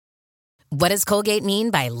What does Colgate mean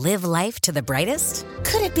by live life to the brightest?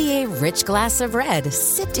 Could it be a rich glass of red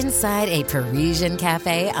sipped inside a Parisian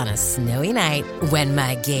cafe on a snowy night when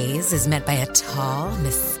my gaze is met by a tall,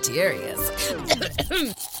 mysterious...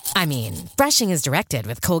 I mean, brushing is directed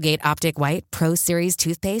with Colgate Optic White Pro Series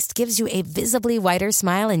toothpaste gives you a visibly whiter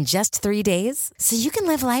smile in just 3 days, so you can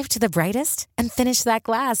live life to the brightest and finish that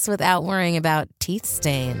glass without worrying about teeth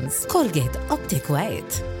stains. Colgate Optic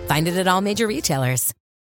White. Find it at all major retailers.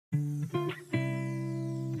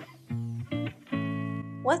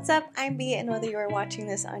 What's up? I'm Bea, and whether you are watching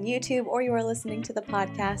this on YouTube or you are listening to the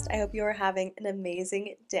podcast, I hope you are having an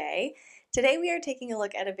amazing day. Today we are taking a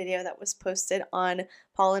look at a video that was posted on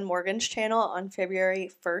Paul and Morgan's channel on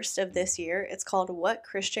February 1st of this year. It's called What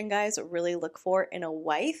Christian Guys Really Look For in a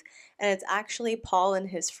Wife, and it's actually Paul and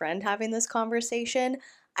his friend having this conversation.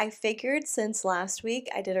 I figured since last week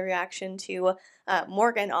I did a reaction to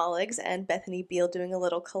Morgan Olligs and Bethany Beal doing a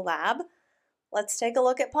little collab. Let's take a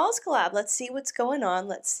look at Paul's collab. Let's see what's going on.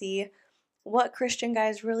 Let's see what Christian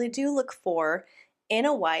guys really do look for in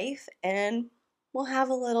a wife, and we'll have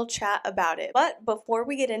a little chat about it. But before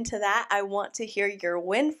we get into that, I want to hear your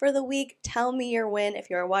win for the week. Tell me your win if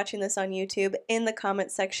you are watching this on YouTube in the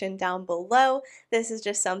comment section down below. This is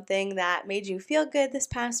just something that made you feel good this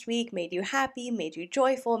past week, made you happy, made you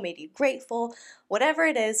joyful, made you grateful. Whatever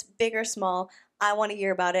it is, big or small, I want to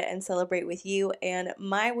hear about it and celebrate with you. And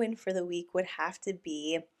my win for the week would have to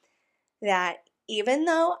be that even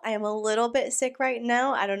though I am a little bit sick right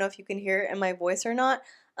now, I don't know if you can hear it in my voice or not,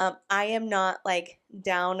 I am not like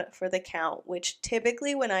down for the count, which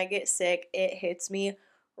typically when I get sick, it hits me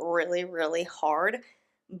really, really hard.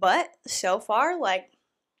 But so far, like,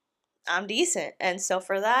 I'm decent. And so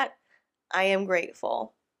for that, I am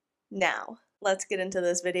grateful. Now, let's get into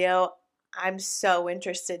this video. I'm so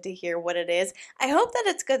interested to hear what it is. I hope that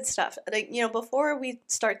it's good stuff. Before we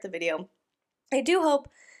start the video, I do hope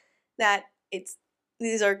that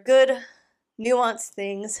these are good, nuanced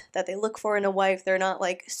things that they look for in a wife. They're not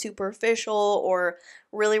like superficial or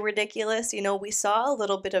really ridiculous. We saw a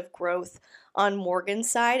little bit of growth on Morgan's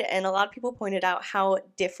side, and a lot of people pointed out how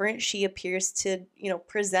different she appears to,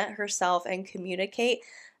 present herself and communicate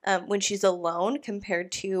when she's alone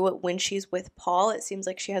compared to when she's with Paul. It seems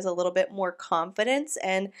like she has a little bit more confidence,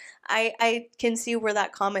 and I can see where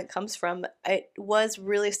that comment comes from. It was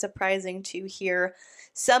really surprising to hear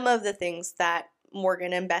some of the things that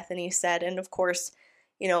Morgan and Bethany said, and of course,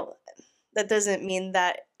 that doesn't mean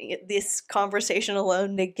that this conversation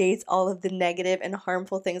alone negates all of the negative and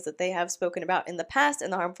harmful things that they have spoken about in the past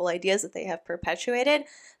and the harmful ideas that they have perpetuated,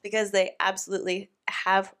 because they absolutely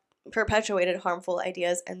have perpetuated harmful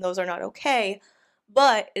ideas, and those are not okay.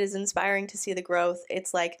 But it is inspiring to see the growth.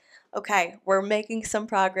 It's like, okay, we're making some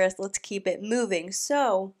progress, let's keep it moving.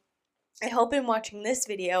 So I hope in watching this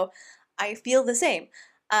video I feel the same.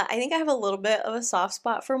 I think I have a little bit of a soft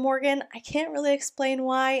spot for Morgan. I can't really explain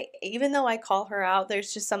why. Even though I call her out,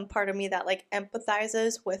 there's just some part of me that like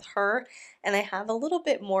empathizes with her, and I have a little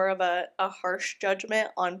bit more of a harsh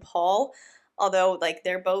judgment on Paul. Although, like,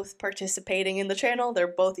 they're both participating in the channel, they're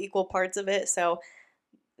both equal parts of it, so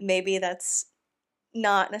maybe that's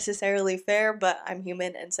not necessarily fair, but I'm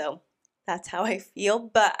human, and so that's how I feel.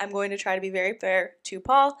 But I'm going to try to be very fair to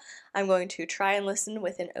Paul. I'm going to try and listen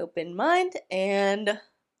with an open mind, and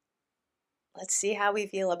let's see how we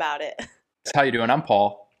feel about it. How you doing? I'm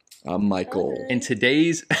Paul. I'm Michael. In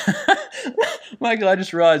today's... Michael, I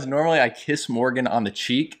just realized normally I kiss Morgan on the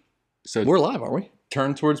cheek. So we're live, aren't we?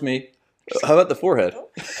 Turn towards me. How about the forehead?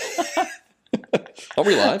 Are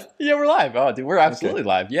we live? Yeah, we're live. Oh, dude, we're absolutely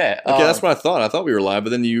live. Yeah. Okay, that's what I thought. I thought we were live,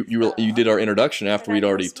 but then you did our introduction after we'd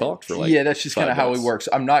already talked for like. Yeah, that's just kind of how it works.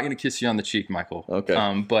 I'm not going to kiss you on the cheek, Michael.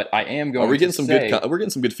 Okay. But I am going. We're getting to we're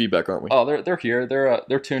getting some good feedback, aren't we? Oh, they're here.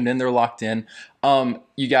 They're tuned in. They're locked in.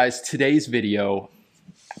 You guys, today's video,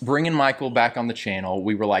 bringing Michael back on the channel.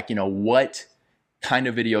 We were like, what kind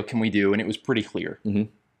of video can we do? And it was pretty clear. Mm-hmm.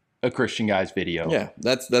 A Christian Guys video. Yeah,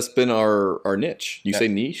 that's been our niche. You say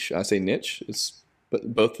niche, I say niche.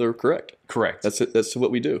 But both are correct. Correct. That's it. That's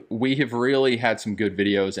what we do. We have really had some good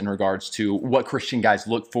videos in regards to what Christian guys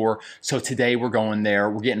look for. So today we're going there.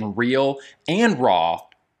 We're getting real and raw.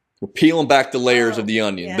 We're peeling back the layers of the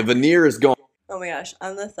onion. Yeah. The veneer is gone. Oh my gosh.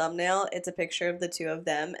 On the thumbnail, it's a picture of the two of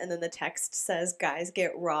them. And then the text says, "Guys,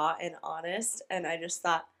 get raw and honest." And I just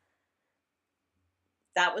thought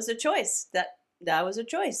that was a choice. That was a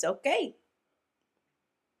choice. Okay.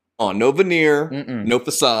 No veneer, no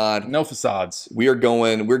facade. No facades. We're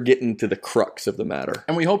getting to the crux of the matter.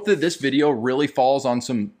 And we hope that this video really falls on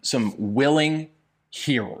some willing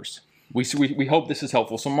hearers. We hope this is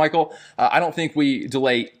helpful. So, Michael, I don't think we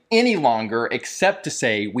delay any longer, except to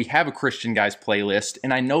say we have a Christian Guys playlist,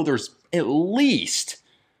 and I know there's at least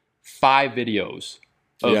 5 videos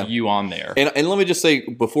of you on there. And let me just say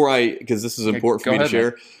before because this is important for me to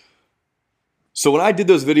share. Man. So when I did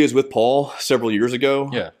those videos with Paul several years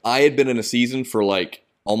ago, I had been in a season for like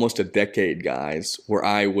almost a decade, guys, where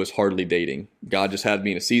I was hardly dating. God just had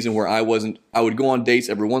me in a season where I would go on dates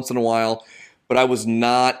every once in a while, but I was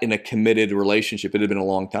not in a committed relationship. It had been a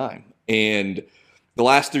long time. And the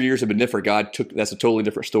last 3 years have been different. That's a totally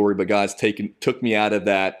different story, but God's took me out of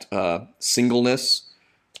that singleness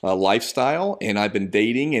lifestyle, and I've been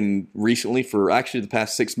dating. And recently, for actually the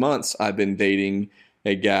past 6 months, I've been dating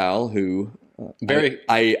a gal who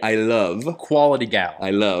I love. Quality gal.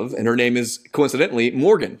 I love. And her name is, coincidentally,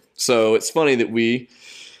 Morgan. So it's funny that we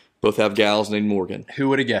both have gals named Morgan. Who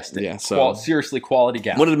would have guessed it? Yeah, so seriously, quality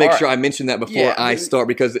gal. Wanted to make sure I mentioned that before I start,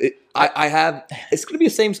 because I have, it's going to be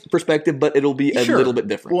the same perspective, but it'll be a little bit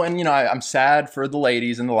different. Well, and I'm sad for the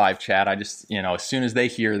ladies in the live chat. I just, as soon as they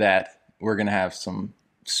hear that, we're going to have some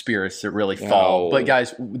spirits that really fall. But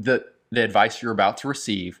guys, the advice you're about to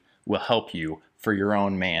receive will help you for your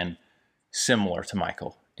own man, similar to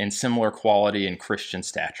Michael, in similar quality and Christian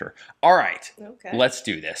stature. All right, let's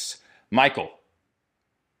do this. Michael,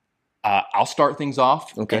 I'll start things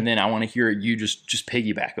off, and then I want to hear you just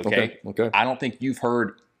piggyback, okay? I don't think you've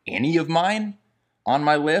heard any of mine on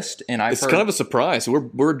my list, and it's kind of a surprise.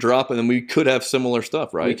 We're dropping, and we could have similar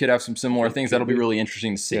stuff, right? We could have some similar things. That'll be really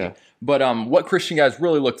interesting to see. Yeah. But what Christian guys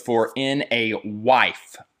really look for in a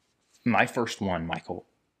wife, my first one, Michael,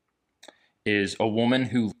 is a woman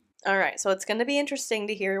who... All right, so it's going to be interesting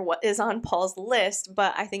to hear what is on Paul's list,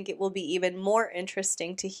 but I think it will be even more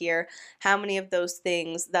interesting to hear how many of those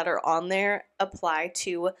things that are on there apply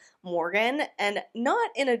to Morgan, and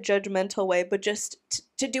not in a judgmental way, but just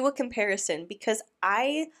to do a comparison, because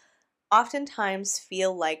I oftentimes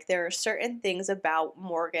feel like there are certain things about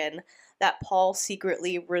Morgan that Paul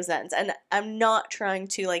secretly resents, and I'm not trying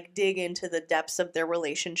to dig into the depths of their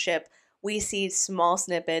relationship. We see small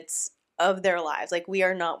snippets of their lives. We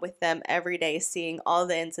are not with them every day seeing all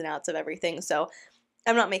the ins and outs of everything. So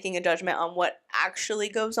I'm not making a judgment on what actually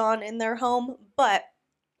goes on in their home, but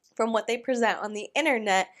from what they present on the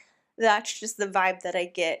internet, that's just the vibe that I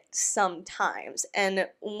get sometimes. And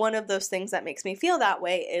one of those things that makes me feel that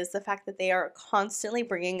way is the fact that they are constantly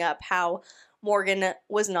bringing up how Morgan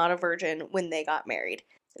was not a virgin when they got married.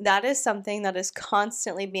 That is something that is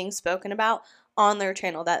constantly being spoken about on their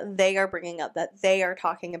channel, that they are bringing up, that they are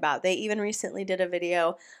talking about. They even recently did a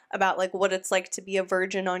video about what it's like to be a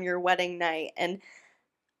virgin on your wedding night, and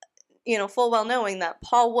full well knowing that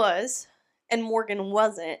Paul was and Morgan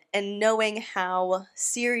wasn't, and knowing how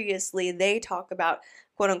seriously they talk about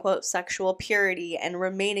quote unquote sexual purity and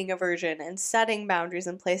remaining a virgin and setting boundaries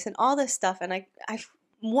in place and all this stuff. And I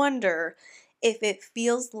wonder if it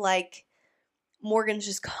feels like Morgan's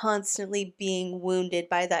just constantly being wounded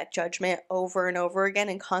by that judgment over and over again,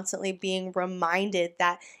 and constantly being reminded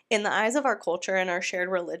that in the eyes of our culture and our shared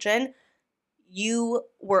religion, you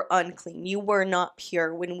were unclean. You were not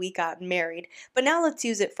pure when we got married. But now let's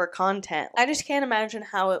use it for content. I just can't imagine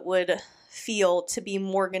how it would feel to be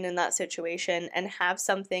Morgan in that situation and have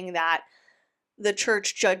something that the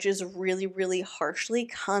church judges really, really harshly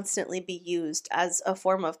constantly be used as a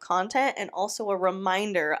form of content, and also a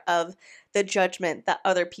reminder of the judgment that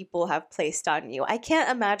other people have placed on you. I can't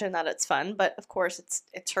imagine that it's fun, but of course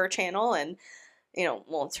it's her channel, and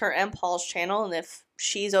it's her and Paul's channel, and if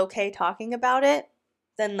she's okay talking about it,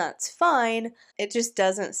 then that's fine. It just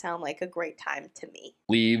doesn't sound like a great time to me.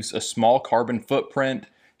 Leaves a small carbon footprint.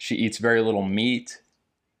 She eats very little meat.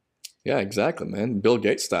 Yeah, exactly, man. Bill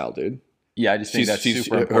Gates style, dude. Yeah, I just think that's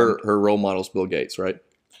super important. Her role model's Bill Gates, right?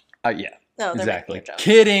 Yeah, no, exactly.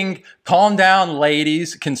 Kidding. Calm down,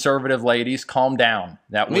 ladies. Conservative ladies, calm down.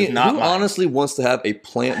 That was not who mine. Honestly wants to have a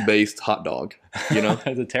plant-based hot dog,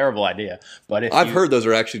 That's a terrible idea. But I've heard those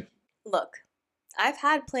are actually... Look, I've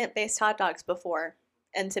had plant-based hot dogs before,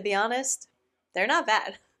 and to be honest, they're not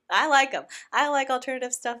bad. I like them. I like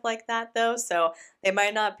alternative stuff like that, though, so they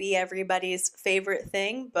might not be everybody's favorite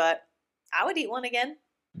thing, but I would eat one again.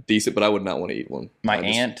 Decent, but I would not want to eat one. My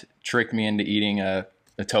aunt tricked me into eating a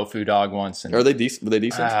tofu dog once. And are they decent? Were they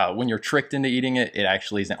decent? When you're tricked into eating it, it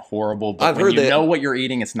actually isn't horrible. But I've when heard you know what you're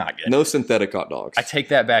eating, it's not good. No synthetic hot dogs. I take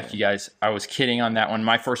that back, you guys. I was kidding on that one.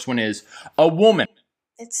 My first one is a woman.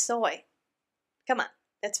 It's soy. Come on.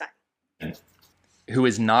 It's fine. Who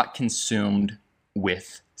is not consumed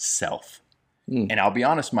with self. And I'll be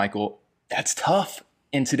honest, Michael, that's tough.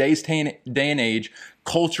 In today's day and age,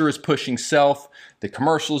 culture is pushing self. The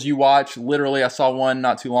commercials you watch, literally I saw one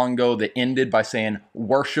not too long ago that ended by saying,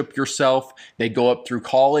 worship yourself. They go up through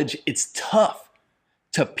college. It's tough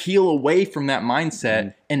to peel away from that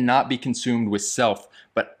mindset and not be consumed with self.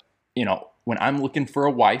 But, you know, when I'm looking for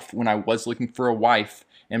a wife, when I was looking for a wife,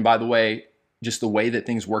 and by the way, just the way that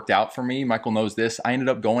things worked out for me, Michael knows this, I ended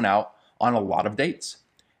up going out on a lot of dates.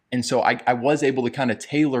 And so I was able to kind of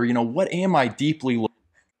tailor, you know, what am I deeply looking?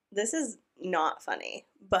 This is not funny,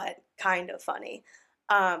 but kind of funny.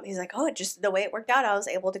 He's like, oh, just the way it worked out, I was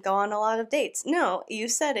able to go on a lot of dates. No, you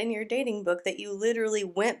said in your dating book that you literally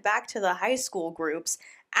went back to the high school groups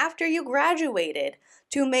after you graduated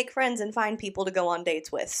to make friends and find people to go on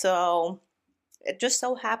dates with. So it just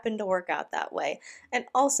so happened to work out that way. And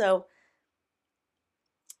also,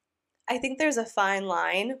 I think there's a fine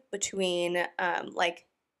line between like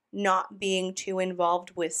not being too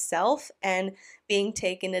involved with self and being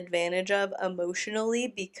taken advantage of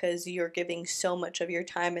emotionally because you're giving so much of your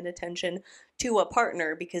time and attention to a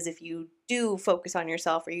partner. Because if you do focus on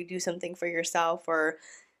yourself, or you do something for yourself, or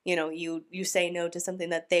you know, you say no to something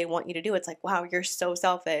that they want you to do, it's like, wow, you're so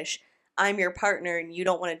selfish. I'm your partner and you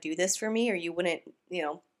don't want to do this for me, or you wouldn't, you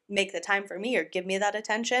know, make the time for me or give me that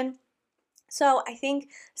attention. So I think,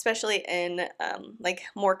 especially in like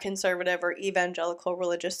more conservative or evangelical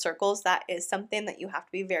religious circles, that is something that you have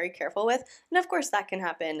to be very careful with. And of course, that can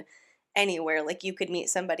happen anywhere. Like you could meet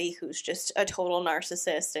somebody who's just a total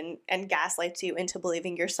narcissist and gaslights you into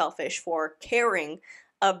believing you're selfish for caring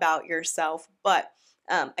about yourself. But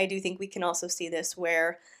I do think we can also see this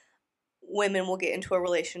where women will get into a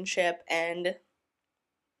relationship, and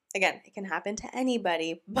again, it can happen to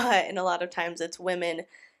anybody, but in a lot of times it's women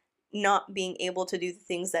not being able to do the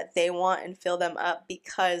things that they want and fill them up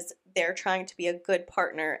because they're trying to be a good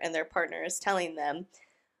partner, and their partner is telling them,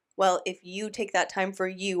 well, if you take that time for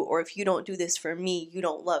you, or if you don't do this for me, you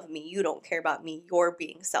don't love me, you don't care about me, you're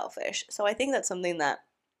being selfish. So I think that's something that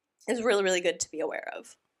is really, really good to be aware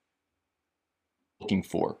of. Looking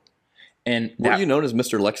for. And were you known as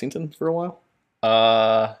Mr. Lexington for a while?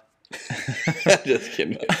 Just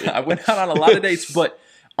kidding. I went out on a lot of dates, but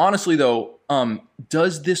honestly though,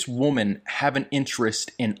 does this woman have an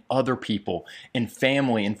interest in other people, in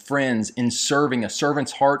family and friends, in serving, a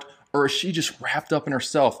servant's heart, or is she just wrapped up in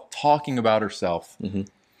herself, talking about herself? Mm-hmm.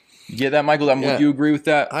 You get that, Michael? Would you agree with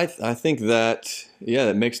that? I think that,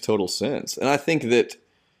 that makes total sense. And I think that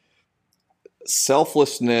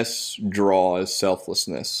selflessness draws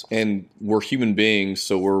selflessness, and we're human beings,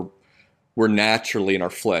 so we're naturally in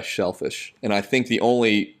our flesh selfish. And I think the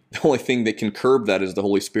only thing that can curb that is the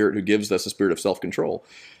Holy Spirit, who gives us a spirit of self-control,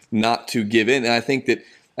 not to give in. And I think that,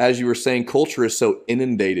 as you were saying, culture is so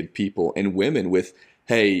inundated people and women with,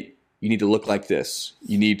 hey, you need to look like this,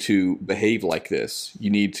 you need to behave like this,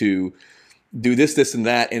 you need to do this, this, and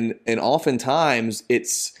that. And oftentimes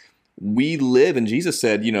we live, and Jesus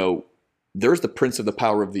said, you know, there's the prince of the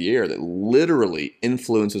power of the air that literally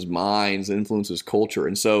influences minds, influences culture.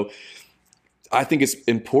 And so I think it's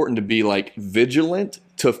important to be like vigilant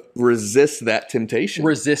to resist that temptation.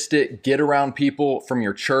 Resist it. Get around people from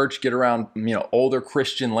your church. Get around, you know, older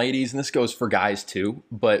Christian ladies, and this goes for guys too.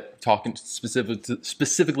 But talking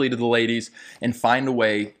specifically to the ladies, and find a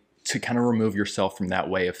way to kind of remove yourself from that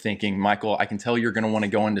way of thinking. Michael, I can tell you're going to want to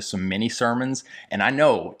go into some mini sermons, and I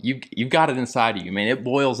know you've got it inside of you, man. It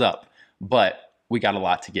boils up, but we got a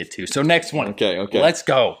lot to get to. So next one. Okay. Let's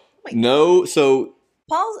go. No, so.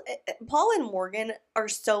 Paul and Morgan are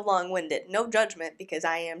so long-winded. No judgment, because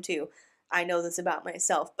I am too. I know this about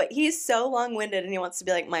myself. But he's so long-winded, and he wants to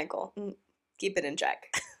be like, Michael, keep it in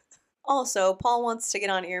check. Also, Paul wants to get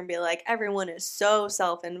on here and be like, everyone is so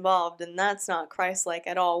self-involved, and that's not Christ-like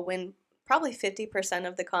at all, when probably 50%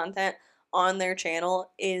 of the content on their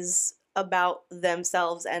channel is about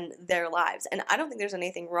themselves and their lives. And I don't think there's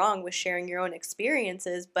anything wrong with sharing your own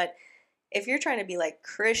experiences, but if you're trying to be like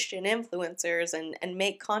Christian influencers and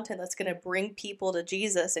make content that's going to bring people to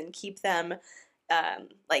Jesus and keep them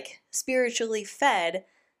like spiritually fed,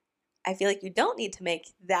 I feel like you don't need to make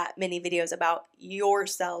that many videos about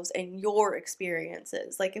yourselves and your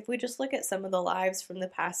experiences. Like if we just look at some of the lives from the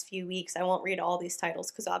past few weeks, I won't read all these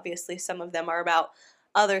titles because obviously some of them are about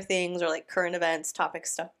other things or like current events, topic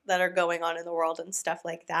stuff that are going on in the world and stuff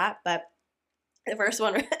like that. But the first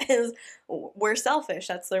one is We're Selfish.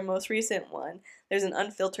 That's their most recent one. There's an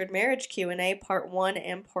Unfiltered Marriage Q&A, part 1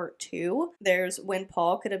 and part 2. There's When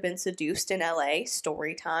Paul Could Have Been Seduced in LA,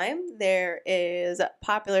 story time. There is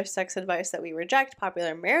Popular Sex Advice That We Reject,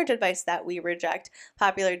 Popular Marriage Advice That We Reject,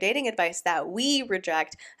 Popular Dating Advice That We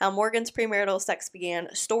Reject, How Morgan's Premarital Sex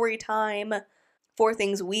Began, story time. 4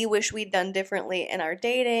 things we wish we'd done differently in our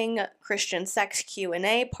dating, Christian sex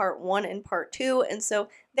Q&A, part 1 and part 2. And so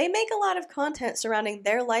they make a lot of content surrounding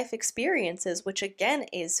their life experiences, which again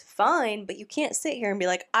is fine, but you can't sit here and be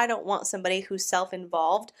like, I don't want somebody who's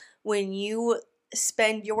self-involved when you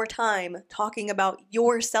spend your time talking about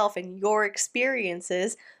yourself and your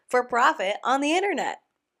experiences for profit on the internet.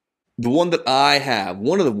 The one that I have,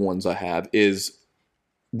 one of the ones I have is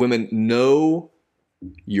women know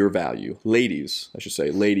your value. Ladies, I should say,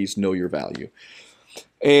 ladies know your value.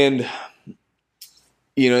 And,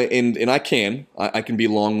 you know, and I can be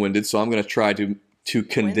long-winded, so I'm going to try to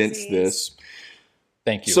condense this.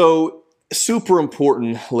 Thank you. So super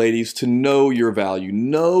important, ladies, to know your value.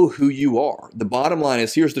 Know who you are. The bottom line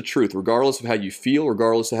is, here's the truth. Regardless of how you feel,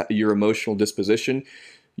 regardless of your emotional disposition,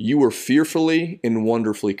 you were fearfully and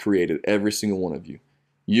wonderfully created, every single one of you.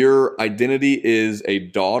 Your identity is a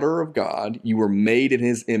daughter of God. You were made in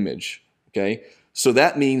His image, okay? So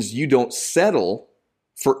that means you don't settle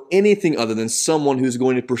for anything other than someone who's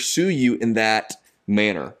going to pursue you in that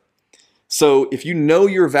manner. So if you know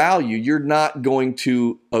your value, you're not going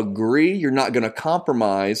to agree, you're not going to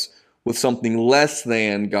compromise with something less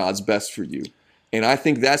than God's best for you. And I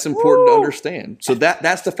think that's important to understand. So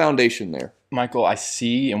that's the foundation there. Michael, I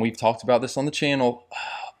see, and we've talked about this on the channel,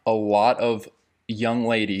 a lot of young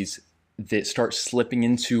ladies that start slipping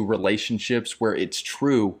into relationships where it's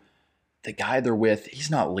true, the guy they're with,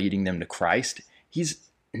 he's not leading them to Christ. He's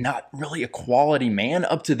not really a quality man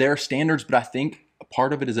up to their standards, but I think a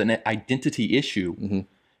part of it is an identity issue,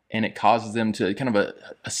 and it causes them to kind of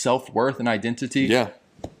a self-worth and identity. Yeah.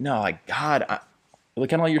 No, like, God,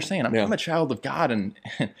 kind of like you're saying, I'm a child of God, and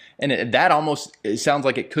that almost, it sounds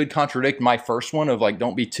like it could contradict my first one of like,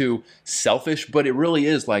 don't be too selfish, but it really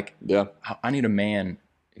is like, I need a man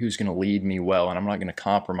who's going to lead me well, and I'm not going to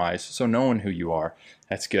compromise. So knowing who you are,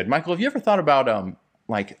 that's good. Michael, have you ever thought about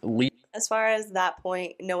leading? As far as that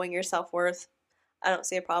point, knowing your self-worth, I don't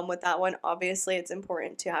see a problem with that one. Obviously, it's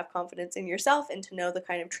important to have confidence in yourself and to know the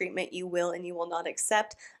kind of treatment you will and you will not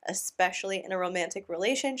accept, especially in a romantic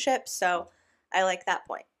relationship. So I like that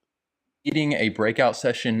point. Leading a breakout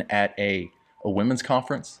session at a women's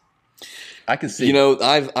conference, I can see. You know,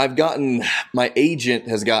 I've gotten, my agent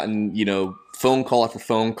has gotten, you know, phone call after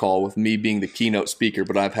phone call with me being the keynote speaker,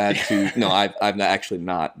 but I've had to, no, I've not, actually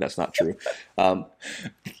not, that's not true. All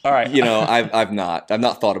right. You know, I've not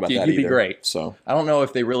thought about that either. You'd be great. So I don't know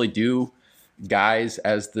if they really do guys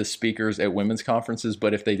as the speakers at women's conferences,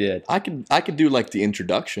 but if they did, I could do like the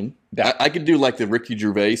introduction. I could do like the Ricky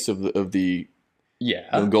Gervais of the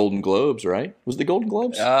Golden Globes, right? Was it the Golden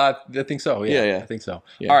Globes? I think so. Yeah, I think so.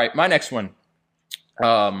 Yeah. All right, my next one.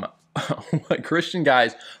 What Christian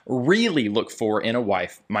guys really look for in a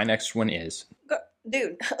wife. My next one is...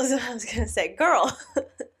 Dude, I was going to say, girl.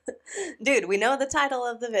 Dude, we know the title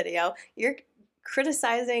of the video. You're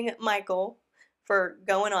criticizing Michael for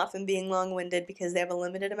going off and being long-winded because they have a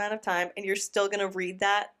limited amount of time, and you're still going to read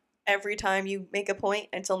that every time you make a point.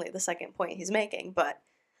 It's only the second point he's making, but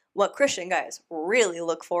what Christian guys really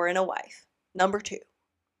look for in a wife. Number 2.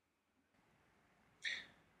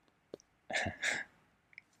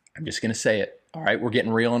 I'm just going to say it. All right, we're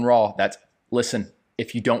getting real and raw. Listen,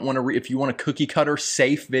 if you don't want to, if you want a cookie cutter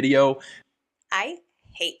safe video. I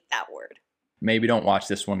hate that word. Maybe don't watch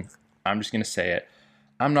this one. I'm just going to say it.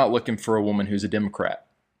 I'm not looking for a woman who's a Democrat.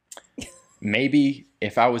 Maybe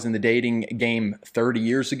if I was in the dating game 30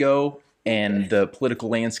 years ago and the political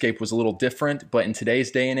landscape was a little different, but in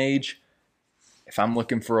today's day and age, if I'm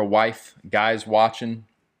looking for a wife, guys watching,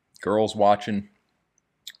 girls watching,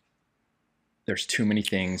 there's too many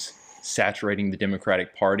things saturating the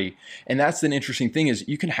Democratic Party. And that's an interesting thing is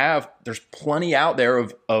there's plenty out there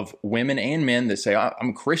of women and men that say, I'm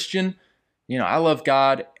a Christian, you know, I love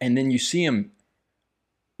God. And then you see them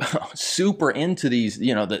super into these,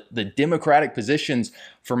 you know, the Democratic positions.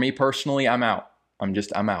 For me personally, I'm out.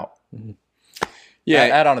 I'm out. Mm-hmm. Yeah.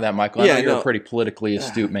 Add on to that, Michael. I know you're a pretty politically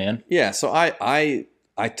astute man. Yeah. So I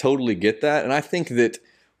totally get that. And I think that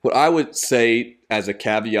what I would say as a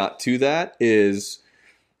caveat to that is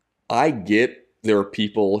I get there are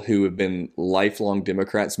people who have been lifelong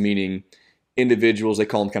Democrats, meaning individuals, they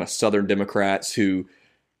call them kind of Southern Democrats, who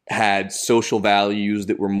had social values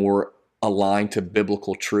that were more aligned to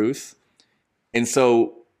biblical truth. And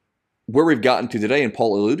so where we've gotten to today, and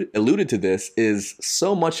Paul alluded to this, is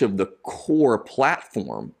so much of the core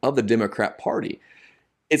platform of the Democrat Party.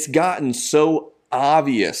 It's gotten so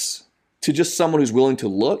obvious to just someone who's willing to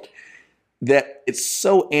look that it's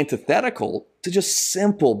so antithetical to just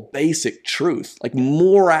simple, basic truth, like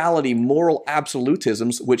morality, moral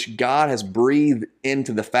absolutisms, which God has breathed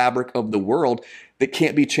into the fabric of the world that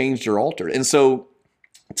can't be changed or altered. And so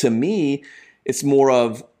to me, it's more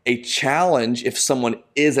of a challenge if someone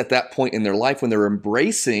is at that point in their life when they're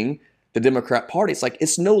embracing the Democrat Party. It's like,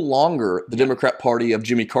 it's no longer the Democrat Party of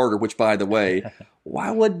Jimmy Carter, which, by the way,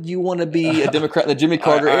 why would you want to be a Democrat in the Jimmy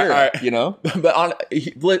Carter era, you know? But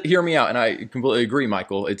hear me out, and I completely agree,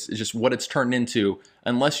 Michael. It's just what it's turned into.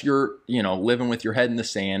 Unless you're, living with your head in the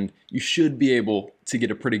sand, you should be able to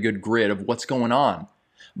get a pretty good grid of what's going on.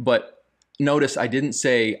 But notice I didn't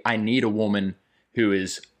say I need a woman who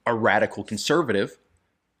is a radical conservative.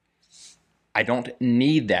 I don't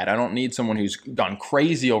need that. I don't need someone who's gone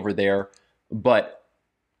crazy over there, but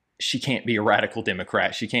she can't be a radical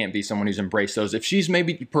Democrat. She can't be someone who's embraced those. If she's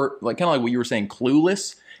maybe kind of like what you were saying,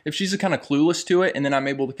 clueless, if she's kind of clueless to it and then I'm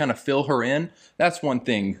able to kind of fill her in, that's one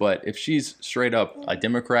thing. But if she's straight up a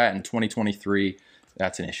Democrat in 2023,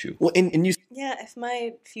 that's an issue. Well, and you... Yeah, if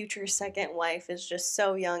my future second wife is just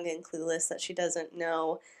so young and clueless that she doesn't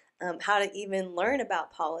know how to even learn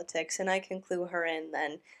about politics and I can clue her in,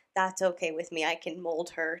 then that's okay with me. I can mold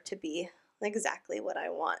her to be exactly what I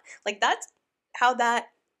want. Like, that's how that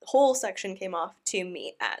whole section came off to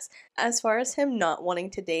me as far as him not wanting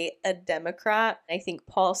to date a Democrat. I think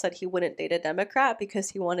Paul said he wouldn't date a Democrat because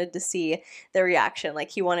he wanted to see the reaction. Like,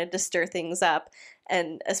 he wanted to stir things up,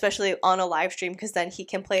 and especially on a live stream, because then he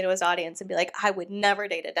can play to his audience and be like, I would never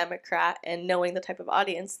date a Democrat. And knowing the type of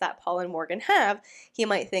audience that Paul and Morgan have, he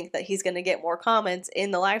might think that he's going to get more comments in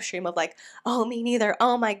the live stream of like, oh, me neither.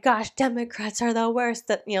 Oh my gosh, Democrats are the worst,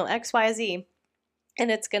 that, X, Y, Z. And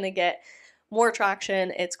it's going to get more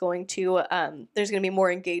traction. It's going to, there's going to be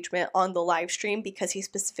more engagement on the live stream because he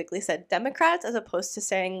specifically said Democrats, as opposed to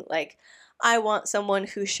saying like, I want someone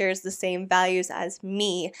who shares the same values as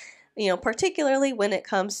me, particularly when it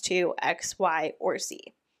comes to X, Y, or Z.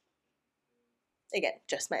 Again,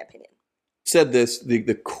 just my opinion. Said this,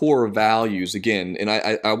 the core values, again, and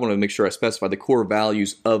I want to make sure I specify the core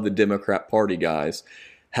values of the Democrat Party, guys,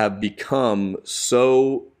 have become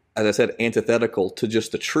so, as I said, antithetical to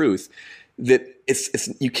just the truth that it's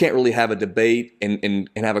you can't really have a debate and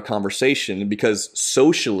have a conversation because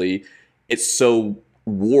socially it's so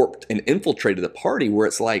warped and infiltrated the party where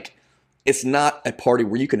it's like, it's not a party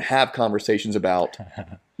where you can have conversations about,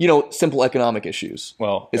 simple economic issues.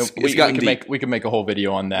 Well, we can make a whole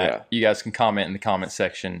video on that. Yeah. You guys can comment in the comment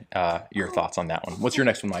section your thoughts on that one. What's your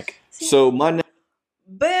next one, Mike? So my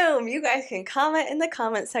boom, you guys can comment in the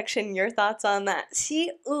comment section your thoughts on that.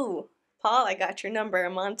 Paul, I got your number.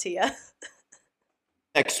 I'm on to you.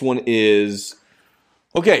 Next one is,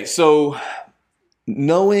 okay, so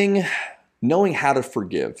knowing how to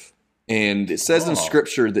forgive. And it says in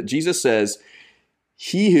Scripture that Jesus says,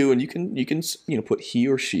 he who, and you can put he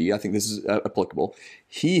or she, I think this is applicable,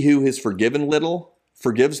 he who has forgiven little,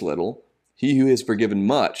 forgives little. He who has forgiven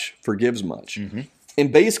much, forgives much. Mm-hmm.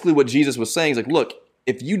 And basically what Jesus was saying is like, look,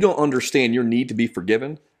 if you don't understand your need to be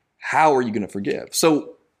forgiven, how are you going to forgive?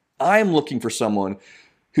 So I'm looking for someone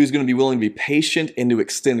who's going to be willing to be patient and to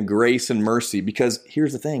extend grace and mercy, because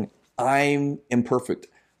here's the thing, I'm imperfect.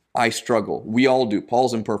 I struggle. We all do.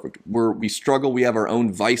 Paul's imperfect. We struggle. We have our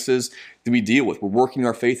own vices that we deal with. We're working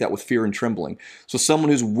our faith out with fear and trembling. So someone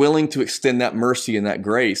who's willing to extend that mercy and that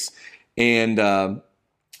grace. And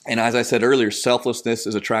as I said earlier, selflessness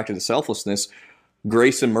is attracted to selflessness.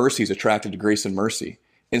 Grace and mercy is attracted to grace and mercy.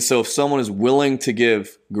 And so if someone is willing to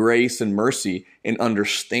give grace and mercy and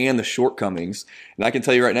understand the shortcomings, and I can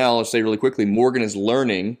tell you right now, I'll say really quickly, Morgan is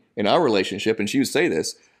learning in our relationship, and she would say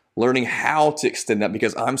this, learning how to extend that,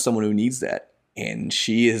 because I'm someone who needs that. And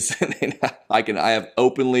she is, and I have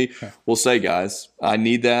openly will say, guys, I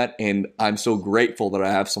need that. And I'm so grateful that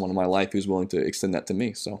I have someone in my life who's willing to extend that to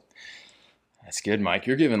me. So that's good, Mike.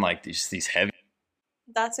 You're giving like these heavy.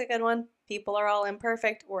 That's a good one. People are all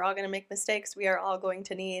imperfect. We're all going to make mistakes. We are all going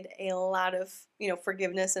to need a lot of,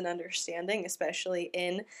 forgiveness and understanding, especially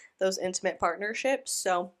in those intimate partnerships.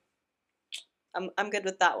 So I'm good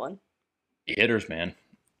with that one. Hitters, man.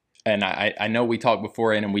 And I know we talked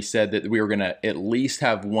before and we said that we were going to at least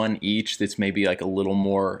have one each that's maybe like a little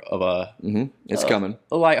more of a... Mm-hmm. It's coming.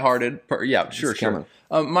 A lighthearted... Sure.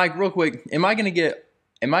 Mike, real quick, am I going to get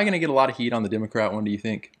a lot of heat on the Democrat one, do you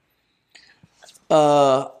think?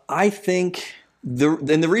 I think...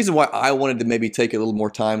 the reason why I wanted to maybe take a little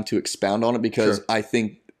more time to expound on it, because I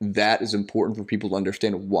think that is important for people to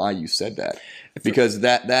understand why you said that, because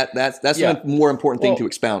that's a more important thing to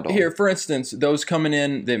expound on. Here, for instance, those coming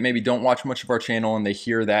in that maybe don't watch much of our channel and they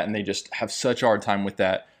hear that and they just have such a hard time with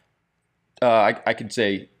that. I could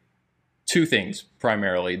say two things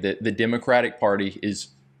primarily that the Democratic Party is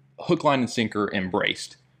hook, line, and sinker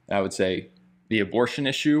embraced. I would say the abortion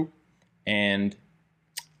issue and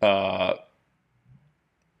what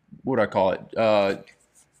do I call it?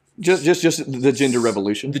 Just the gender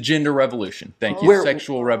revolution. The gender revolution. Thank you.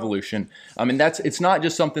 Sexual revolution. I mean, it's not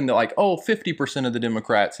just something that like, 50% of the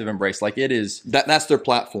Democrats have embraced. Like it is. That's their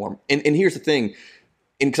platform. And here's the thing,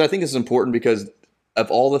 and because I think this is important because of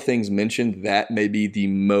all the things mentioned, that may be the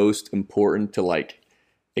most important to like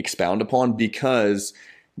expound upon because,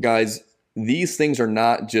 guys, these things are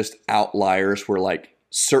not just outliers where like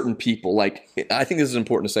certain people, like I think this is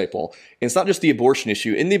important to say, Paul. It's not just the abortion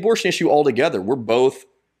issue. In the abortion issue altogether, we're both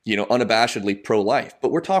unabashedly pro-life.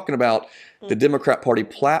 But we're talking about the Democrat Party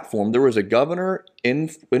platform. There was a governor in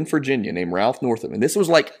Virginia named Ralph Northam, and this was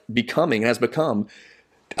like has become.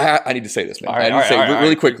 I need to say this, man. I need to say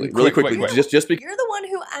really quickly. Just because you're the one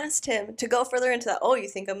who asked him to go further into that. Oh, you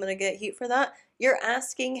think I'm going to get heat for that? You're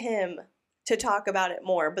asking him to talk about it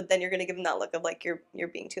more, but then you're going to give him that look of like you're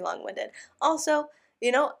being too long-winded. Also,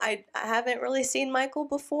 I haven't really seen Michael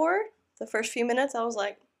before. The first few minutes, I was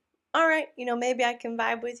like, all right, maybe I can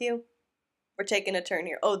vibe with you. We're taking a turn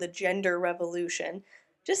here. Oh, the gender revolution.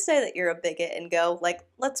 Just say that you're a bigot and go. Like,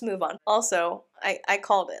 let's move on. Also, I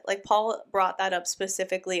called it. Like, Paul brought that up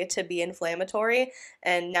specifically to be inflammatory,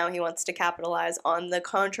 and now he wants to capitalize on the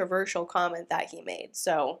controversial comment that he made.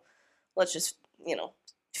 So let's just,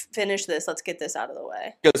 finish this. Let's get this out of the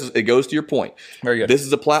way. It goes to your point. Very good. This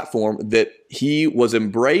is a platform that he was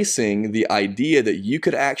embracing the idea that you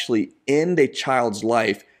could actually end a child's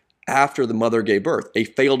life after the mother gave birth, a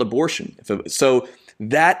failed abortion. So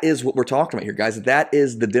that is what we're talking about here, guys. That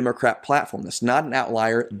is the Democrat platform. That's not an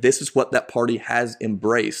outlier. This is what that party has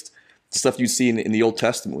embraced. Stuff you see in the Old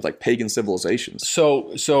Testament with like pagan civilizations.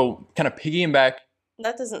 So kind of piggying back.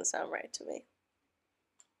 That doesn't sound right to me.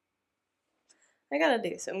 I gotta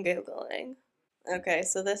do some Googling. Okay,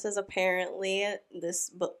 so this is apparently,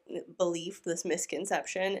 this belief, this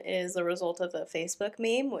misconception is the result of a Facebook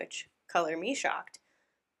meme, which color me shocked.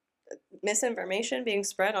 Misinformation being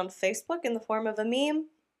spread on Facebook in the form of a meme,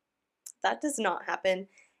 that does not happen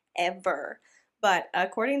ever. But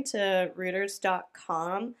according to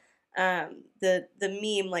Reuters.com, the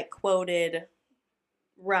meme like quoted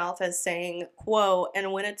Ralph as saying, quote,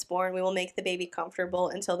 "And when it's born, we will make the baby comfortable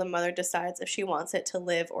until the mother decides if she wants it to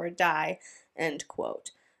live or die," end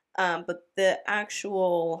quote. But the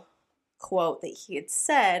actual quote that he had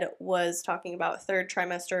said was talking about third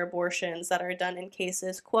trimester abortions that are done in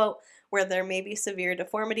cases, quote, "where there may be severe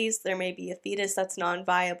deformities, there may be a fetus that's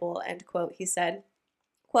non-viable," end quote. He said,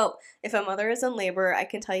 quote, "If a mother is in labor, I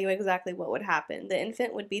can tell you exactly what would happen. The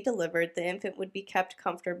infant would be delivered, the infant would be kept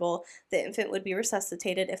comfortable, the infant would be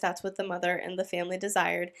resuscitated if that's what the mother and the family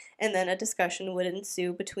desired, and then a discussion would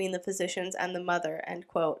ensue between the physicians and the mother," end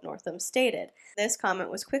quote, Northam stated. This comment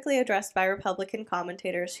was quickly addressed by Republican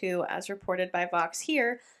commentators who, as reported by Vox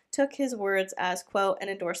here, took his words as, quote, "an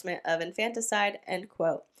endorsement of infanticide," end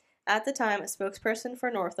quote. At the time, a spokesperson for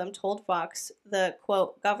Northam told Vox the,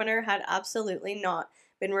 quote, "governor had absolutely not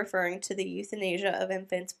been referring to the euthanasia of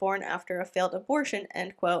infants born after a failed abortion,"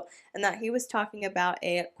 end quote, and that he was talking about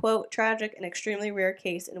a, quote, "tragic and extremely rare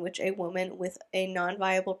case in which a woman with a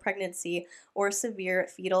non-viable pregnancy or severe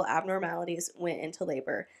fetal abnormalities went into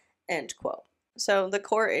labor," end quote. So the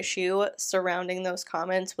core issue surrounding those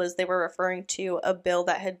comments was they were referring to a bill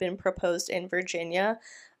that had been proposed in Virginia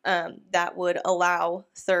that would allow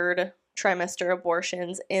third trimester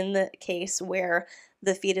abortions in the case where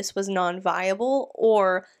the fetus was non-viable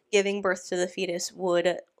or giving birth to the fetus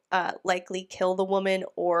would likely kill the woman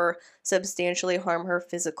or substantially harm her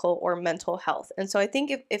physical or mental health. And so I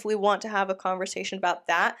think if we want to have a conversation about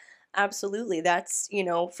that, absolutely, that's,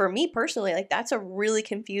 for me personally, like that's a really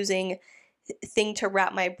confusing thing to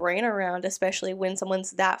wrap my brain around, especially when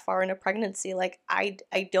someone's that far into pregnancy. Like I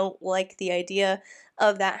don't like the idea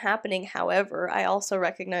of that happening. However, I also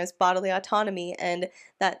recognize bodily autonomy and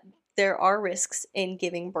that there are risks in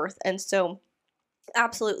giving birth. And so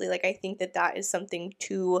absolutely, like I think that is something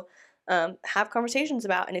to have conversations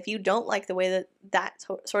about. And if you don't like the way that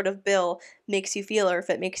sort of bill makes you feel, or if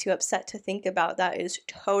it makes you upset to think about, that is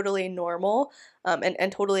totally normal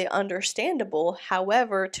and totally understandable.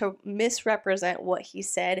 However, to misrepresent what he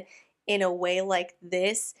said in a way like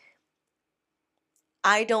this,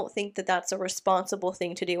 I don't think that that's a responsible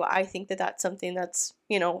thing to do. I think that that's something that's,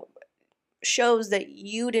 shows that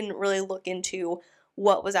you didn't really look into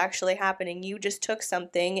what was actually happening. You just took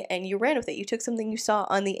something and you ran with it. You took something you saw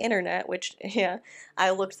on the internet, which, yeah, I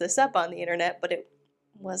looked this up on the internet, but it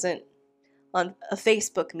wasn't on a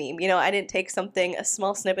Facebook meme. You know, I didn't take something, a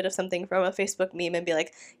small snippet of something from a Facebook meme and be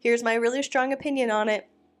like, here's my really strong opinion on it.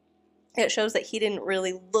 It shows that he didn't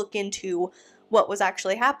really look into what was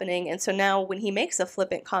actually happening. And so now when he makes a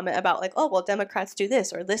flippant comment about like, oh, well, Democrats do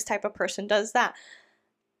this or this type of person does that,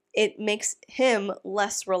 it makes him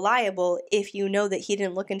less reliable if you know that he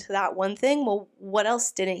didn't look into that one thing. Well, what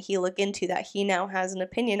else didn't he look into that he now has an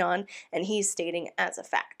opinion on and he's stating as a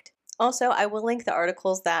fact? Also, I will link the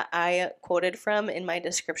articles that I quoted from in my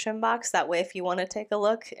description box. That way, if you want to take a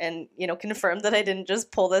look and, you know, confirm that I didn't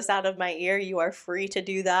just pull this out of my ear, you are free to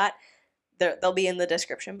do that. They'll be in the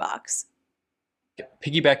description box.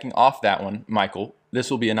 Piggybacking off that one, Michael, this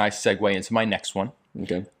will be a nice segue into my next one.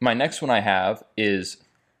 Okay. My next one I have is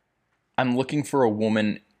I'm looking for a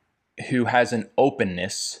woman who has an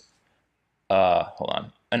openness.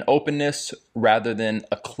 An openness rather than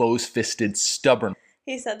a close-fisted stubborn.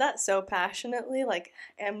 He said that so passionately, like,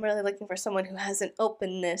 I'm really looking for someone who has an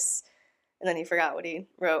openness. And then he forgot what he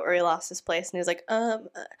wrote, or he lost his place, and he was like,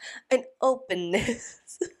 an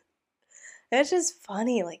openness. It's just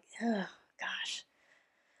funny, like, oh, gosh.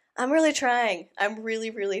 I'm really trying. I'm really,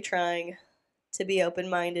 really trying to be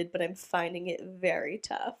open-minded, but I'm finding it very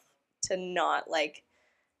tough to not, like,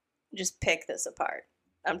 just pick this apart.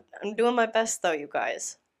 I'm doing my best, though, you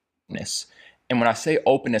guys. And when I say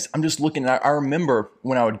openness, I'm just looking at, I remember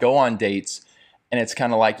when I would go on dates, and it's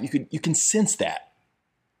kind of like you can sense that.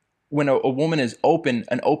 When a woman is open,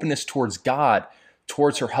 an openness towards God,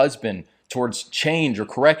 towards her husband, towards change or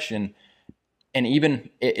correction. And even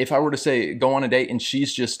if I were to say, go on a date and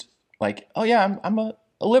she's just like, oh yeah, I'm a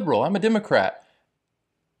liberal, I'm a Democrat.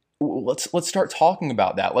 Let's start talking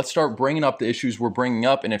about that. Let's start bringing up the issues we're bringing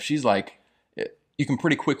up. And if she's like, you can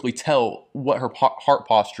pretty quickly tell what her heart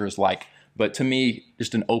posture is like. But to me,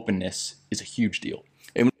 just an openness is a huge deal.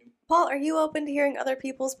 Paul, are you open to hearing other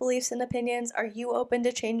people's beliefs and opinions? Are you open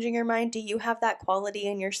to changing your mind? Do you have that quality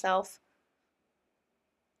in yourself?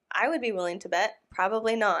 I would be willing to bet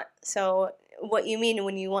probably not. So what you mean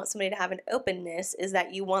when you want somebody to have an openness is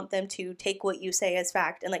that you want them to take what you say as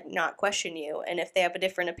fact and like not question you. And if they have a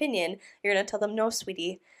different opinion, you're going to tell them, no,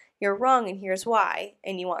 sweetie, you're wrong and here's why.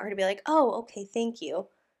 And you want her to be like, oh, okay, thank you.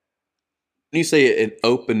 When you say an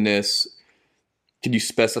openness, can you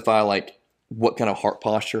specify like what kind of heart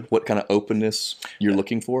posture, what kind of openness you're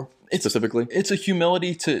looking for specifically? It's a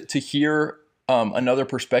humility to hear another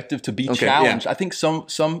perspective, to be challenged. Yeah. I think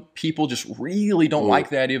some people just really don't like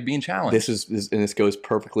the idea of being challenged. This goes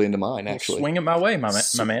perfectly into mine, actually. Swing it my way, my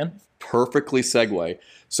man. Perfectly segue.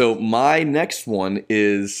 So my next one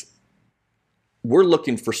is, we're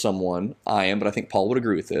looking for someone, but I think Paul would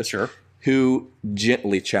agree with this. Sure. Who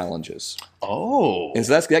gently challenges. Oh. And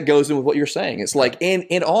so that goes in with what you're saying. It's like,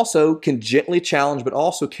 and also can gently challenge, but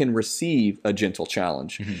also can receive a gentle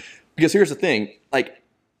challenge. Mm-hmm. Because here's the thing, like,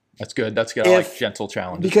 That's good. I like gentle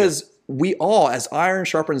challenges. Because we all, as iron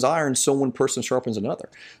sharpens iron, so one person sharpens another.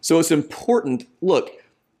 So it's important. Look,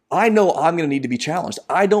 I know I'm going to need to be challenged.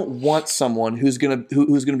 I don't want someone who's going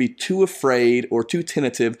to be too afraid or too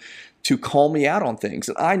tentative to call me out on things.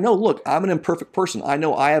 And I know, look, I'm an imperfect person. I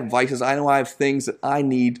know I have vices. I know I have things that I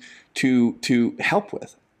need to help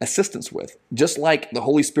with, assistance with. Just like the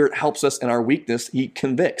Holy Spirit helps us in our weakness, He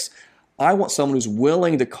convicts. I want someone who's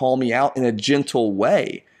willing to call me out in a gentle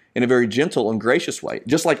way, in a very gentle and gracious way.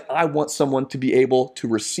 Just like I want someone to be able to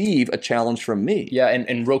receive a challenge from me. Yeah,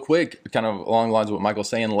 and real quick, kind of along the lines of what Michael's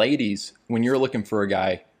saying, ladies, when you're looking for a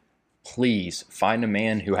guy, please find a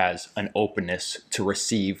man who has an openness to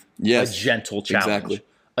receive a gentle challenge. Exactly.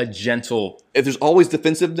 A gentle. If there's always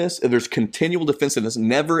defensiveness, if there's continual defensiveness,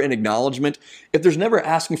 never an acknowledgement, if there's never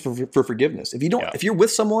asking for forgiveness, if you're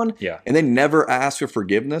with someone and they never ask for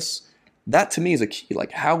forgiveness, that to me is a key.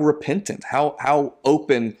 Like, how repentant, how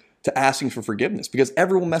open to asking for forgiveness, because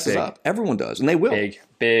everyone messes up. Everyone does, and they will.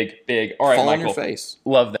 Big. All right, fall Michael, on your face.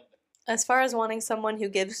 Love that. As far as wanting someone who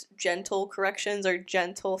gives gentle corrections or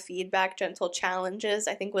gentle feedback, gentle challenges,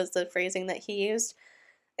 I think was the phrasing that he used.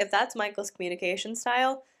 If that's Michael's communication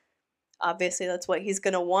style, obviously that's what he's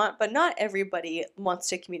going to want, but not everybody wants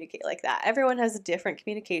to communicate like that. Everyone has different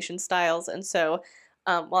communication styles, and so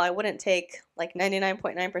while I wouldn't take like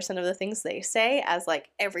 99.9% of the things they say as like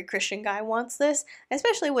every Christian guy wants this, I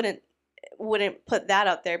especially wouldn't put that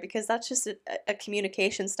out there, because that's just a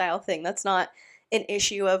communication style thing. That's not an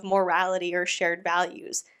issue of morality or shared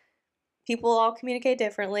values. People all communicate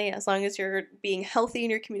differently. As long as you're being healthy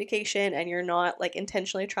in your communication and you're not like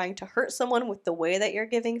intentionally trying to hurt someone with the way that you're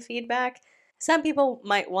giving feedback. Some people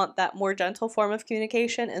might want that more gentle form of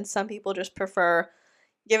communication, and some people just prefer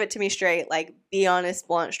give it to me straight, like be honest,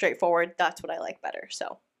 blunt, straightforward. That's what I like better.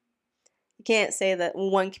 So you can't say that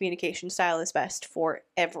one communication style is best for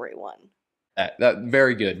everyone. That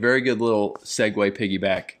very good little segue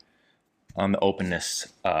piggyback on the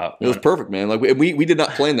openness. It was perfect, man. Like we did not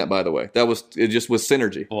plan that, by the way. It just was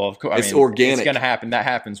synergy. Well, of course, it's organic. It's going to happen. That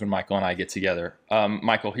happens when Michael and I get together.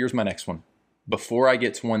 Michael, here's my next one. Before I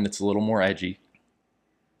get to one that's a little more edgy,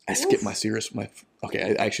 I skipped I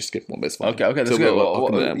actually skipped one, but it's fine. Okay, that's good.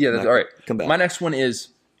 That's all right. Come back. My next one is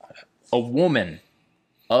a woman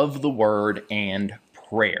of the word and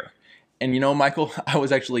prayer. And Michael, I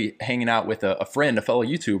was actually hanging out with a friend, a fellow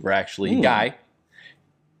YouTuber, actually, guy.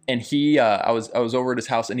 And he, I was over at his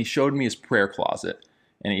house, and he showed me his prayer closet,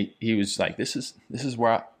 and he was like, "This is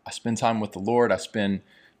where I spend time with the Lord. I spend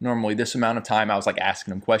normally this amount of time." I was like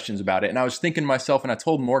asking him questions about it, and I was thinking to myself, and I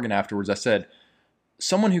told Morgan afterwards, I said,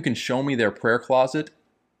 "Someone who can show me their prayer closet,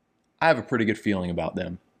 I have a pretty good feeling about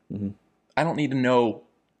them. Mm-hmm. I don't need to know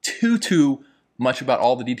too much about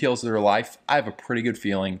all the details of their life. I have a pretty good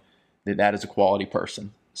feeling that is a quality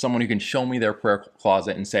person. Someone who can show me their prayer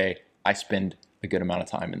closet and say, I spend a good amount of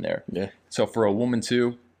time in there." Yeah. So for a woman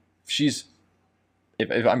too,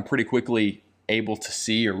 if I'm pretty quickly able to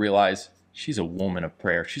see or realize she's a woman of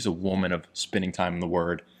prayer, she's a woman of spending time in the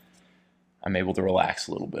Word, I'm able to relax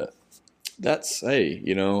a little bit. That's, I think.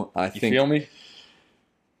 You feel me?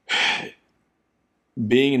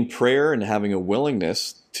 Being in prayer and having a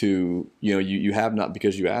willingness to, you have not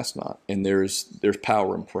because you ask not. And there's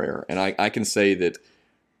power in prayer. And I can say that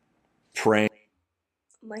praying.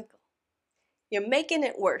 Michael, you're making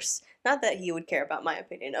it worse. Not that he would care about my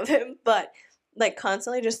opinion of him, but like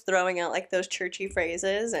constantly just throwing out like those churchy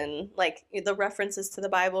phrases and like the references to the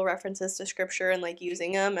Bible, references to scripture, and like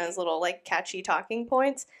using them as little like catchy talking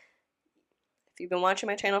points. If you've been watching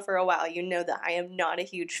my channel for a while, you know that I am not a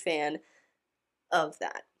huge fan of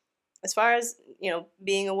that. As far as,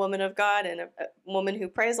 being a woman of God and a woman who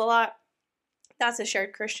prays a lot, that's a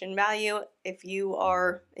shared Christian value. If you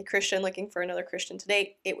are a Christian looking for another Christian to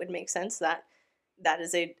date, it would make sense that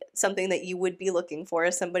is something that you would be looking for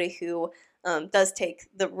as somebody who does take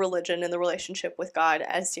the religion and the relationship with God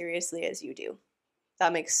as seriously as you do.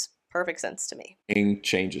 That makes perfect sense to me. It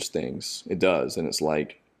changes things. It does. And it's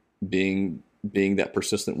like being that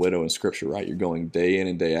persistent widow in Scripture, right? You're going day in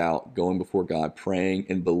and day out, going before God, praying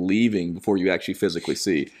and believing before you actually physically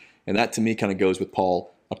see. And that to me kind of goes with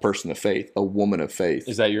Paul, a person of faith, a woman of faith.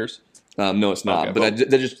 Is that yours? No, it's not. Okay, but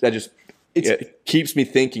that just it keeps me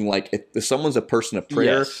thinking like if someone's a person of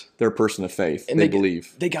prayer, yes, they're a person of faith. And they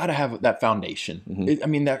believe. They got to have that foundation.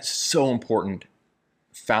 Mm-hmm. That's so important.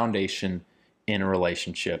 Foundation in a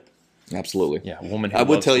relationship. Absolutely. Yeah, woman. I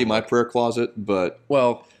would tell you my prayer closet, but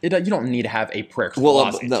you don't need to have a prayer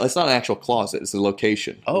closet. Well, no, it's not an actual closet; it's a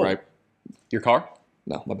location. Oh, right. Your car?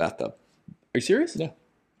 No, my bathtub. Are you serious? Yeah.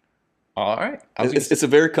 All right. It's a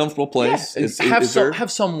very comfortable place. Yeah,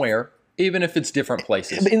 have somewhere, even if it's different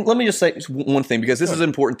places. Let me just say one thing because this is an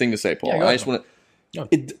important thing to say, Paul. Yeah, I just want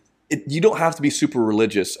to. You don't have to be super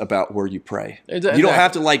religious about where you pray. Exactly. You don't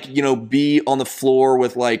have to be on the floor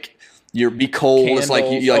with be cold. Candles. It's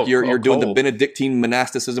like you're doing the Benedictine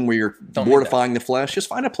monasticism where you're mortifying the flesh. Just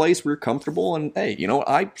find a place where you're comfortable. And hey,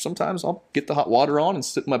 sometimes I'll get the hot water on and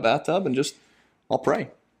sit in my bathtub and I'll pray.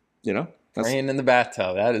 Praying in the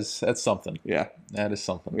bathtub. That's something. Yeah, that is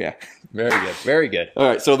something. Yeah, very good. Very good. All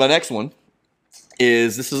right. So the next one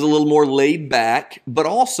is a little more laid back, but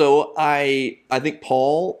also I think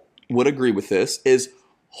Paul would agree with this is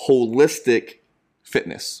holistic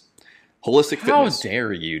fitness. Holistic fitness. How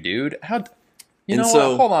dare you, dude? What?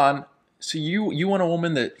 Hold on. So you want a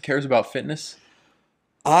woman that cares about fitness?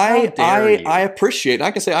 I appreciate.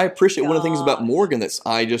 I can say I appreciate one of the things about Morgan that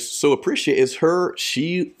I just so appreciate is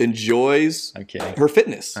she enjoys her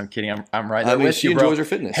fitness. I'm kidding. I'm right there with she you, bro. Enjoys her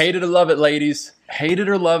fitness. Hate it or love it, ladies. Hate it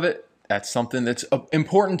or love it. That's something that's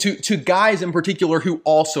important to guys in particular who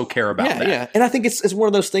also care about that. Yeah, and I think it's one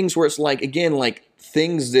of those things where it's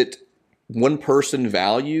things that one person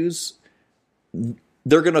values.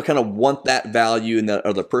 They're going to kind of want that value in that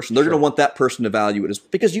other person. They're going to want that person to value it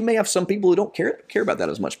because you may have some people who don't care about that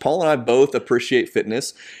as much. Paul and I both appreciate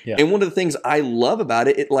fitness. Yeah. And one of the things I love about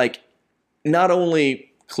it not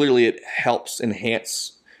only clearly it helps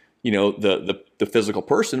enhance, the physical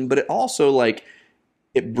person, but it also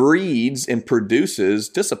it breeds and produces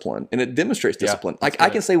discipline and it demonstrates discipline. I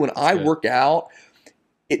can say when I work out,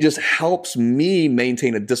 it just helps me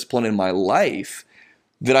maintain a discipline in my life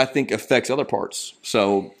that I think affects other parts.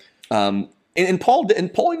 So, and Paul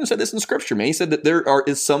even said this in Scripture, man. He said that there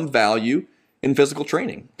is some value in physical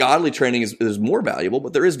training. Godly training is more valuable,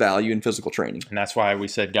 but there is value in physical training. And that's why we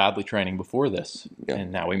said godly training before this. Yeah.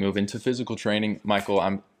 And now we move into physical training. Michael,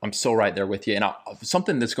 I'm so right there with you. And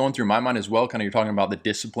something that's going through my mind as well, kind of you're talking about the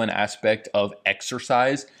discipline aspect of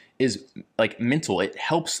exercise, is like mental. It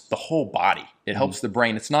helps the whole body. It helps the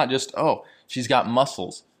brain. It's not just, oh, she's got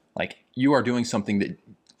muscles. Like, you are doing something that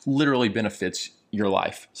literally benefits your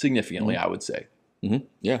life significantly, I would say.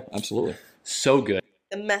 Yeah, absolutely. So good.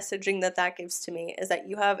 The messaging that gives to me is that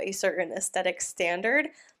you have a certain aesthetic standard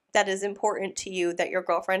that is important to you that your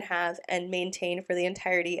girlfriend has and maintain for the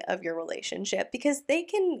entirety of your relationship, because they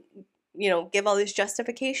can, give all these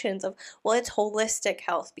justifications of, well, it's holistic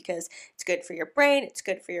health because it's good for your brain, it's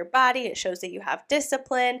good for your body, it shows that you have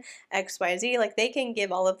discipline, XYZ. Like, they can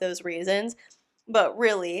give all of those reasons, but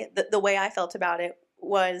really the way I felt about it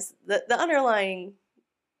was the underlying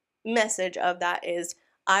message of that is,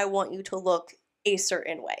 I want you to look a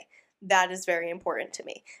certain way. That is very important to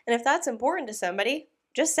me. And if that's important to somebody,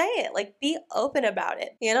 just say it. Like, be open about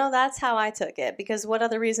it. That's how I took it, because what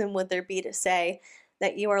other reason would there be to say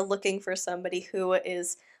that you are looking for somebody who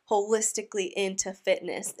is holistically into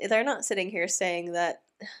fitness? They're not sitting here saying that,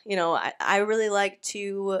 I really like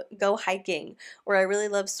to go hiking, or I really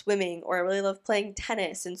love swimming, or I really love playing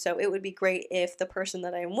tennis. And so it would be great if the person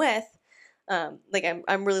that I'm with,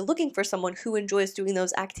 I'm really looking for someone who enjoys doing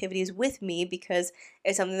those activities with me, because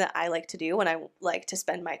it's something that I like to do and I like to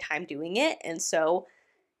spend my time doing it. And so,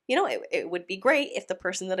 it would be great if the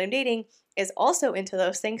person that I'm dating is also into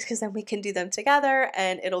those things, because then we can do them together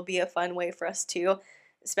and it'll be a fun way for us to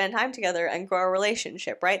spend time together and grow our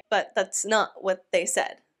relationship, right? But that's not what they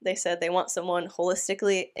said. They said they want someone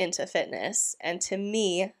holistically into fitness. And to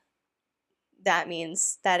me, that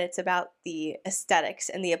means that it's about the aesthetics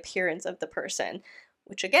and the appearance of the person,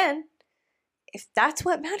 which, again, if that's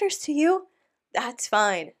what matters to you, that's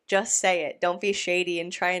fine. Just say it. Don't be shady and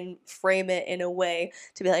try and frame it in a way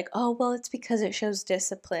to be like, oh, well, it's because it shows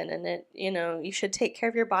discipline and it, you should take care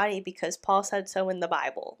of your body because Paul said so in the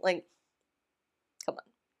Bible. Like, come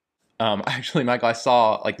on. Actually, Michael, I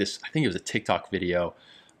saw like this, I think it was a TikTok video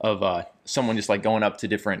of someone just like going up to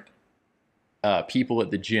different people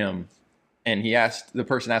at the gym. And the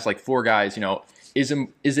person asked like 4 guys, is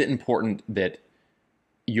it important that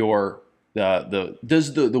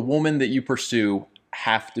does the woman that you pursue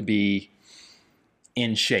have to be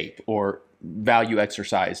in shape or value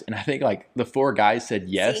exercise? And I think like the 4 guys said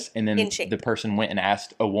yes. And then the person went and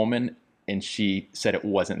asked a woman and she said it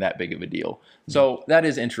wasn't that big of a deal. So that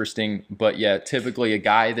is interesting. But yeah, typically a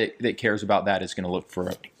guy that cares about that is going to look for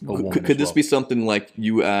a woman. Could this be something like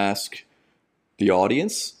you ask the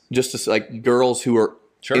audience, just to like girls who are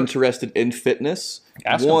interested in fitness?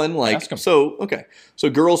 So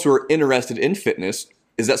girls who are interested in fitness,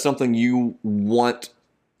 is that something you want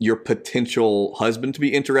your potential husband to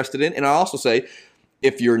be interested in? And I also say,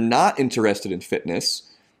 if you're not interested in fitness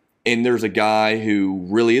and there's a guy who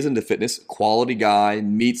really is into fitness, quality guy,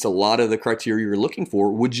 meets a lot of the criteria you're looking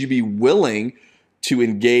for, would you be willing to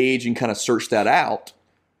engage and kind of search that out?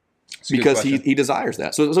 Because he desires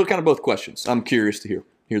that. So kind of both questions. I'm curious to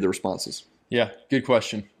hear the responses. Yeah, good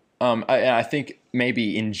question. I think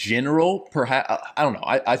maybe in general, perhaps, I don't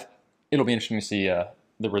know. It'll be interesting to see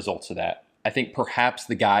the results of that. I think perhaps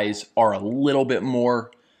the guys are a little bit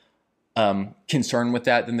more concerned with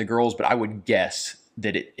that than the girls, but I would guess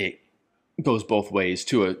that it goes both ways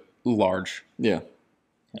to a large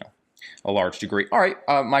a large degree. All right,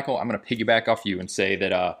 Michael, I'm going to piggyback off you and say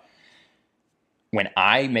that when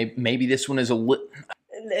maybe this one is a little...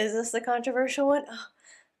 Is this the controversial one?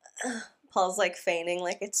 Paul's like feigning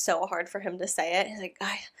like it's so hard for him to say it. He's like,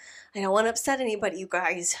 I don't want to upset anybody, you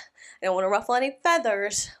guys. I don't want to ruffle any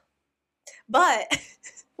feathers. But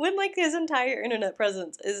when like his entire internet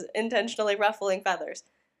presence is intentionally ruffling feathers.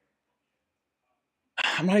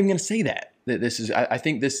 I'm not even going to say that. I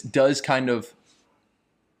think this does kind of...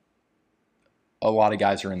 A lot of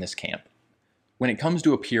guys are in this camp. When it comes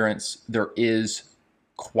to appearance, there is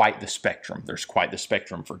quite the spectrum. There's quite the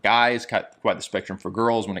spectrum for guys, quite the spectrum for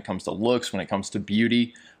girls when it comes to looks, when it comes to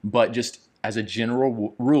beauty. But just as a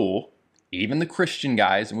general rule, even the Christian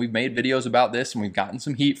guys, and we've made videos about this and we've gotten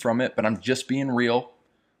some heat from it, but I'm just being real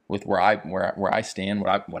with where I stand,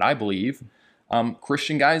 what I believe.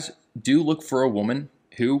 Christian guys do look for a woman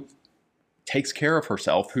who takes care of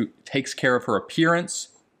herself, who takes care of her appearance.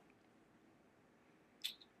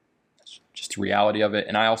 Just the reality of it.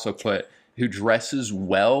 And I also put who dresses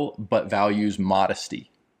well but values modesty.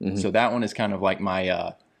 Mm-hmm. So that one is kind of like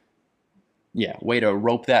my way to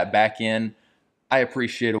rope that back in. I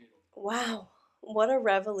appreciate it. Wow, what a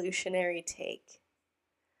revolutionary take.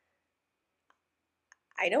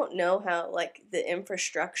 I don't know how, like, the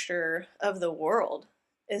infrastructure of the world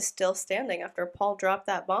is still standing after Paul dropped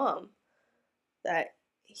that bomb. That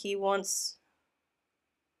he wants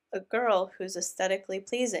a girl who's aesthetically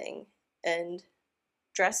pleasing and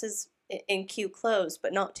dresses in cute clothes,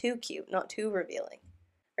 but not too cute, not too revealing.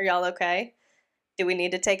 Are y'all okay? Do we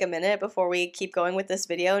need to take a minute before we keep going with this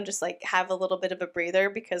video and just like have a little bit of a breather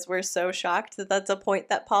because we're so shocked that that's a point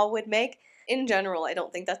that Paul would make? In general, I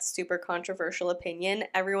don't think that's a super controversial opinion.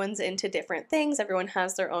 Everyone's into different things. Everyone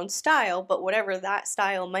has their own style, but whatever that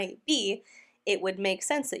style might be, it would make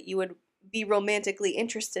sense that you would be romantically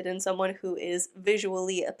interested in someone who is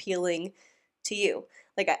visually appealing to you.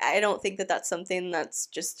 Like, I don't think that that's something that's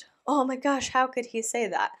just, oh my gosh, how could he say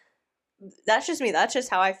that? That's just me. That's just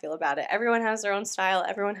how I feel about it. Everyone has their own style.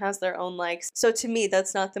 Everyone has their own likes. So to me,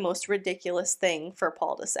 that's not the most ridiculous thing for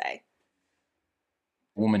Paul to say.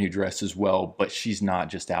 Woman who dresses well, but she's not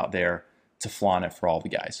just out there to flaunt it for all the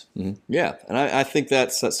guys. Mm-hmm. Yeah, and I think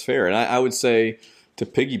that's fair. And I would say, to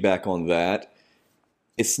piggyback on that,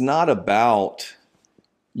 it's not about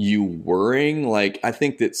you worrying. Like, I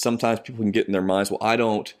think that sometimes people can get in their minds, well,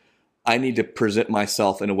 I need to present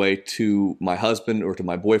myself in a way to my husband or to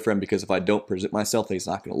my boyfriend, because if I don't present myself, he's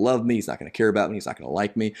not going to love me, he's not going to care about me, he's not going to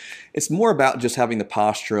like me. It's more about just having the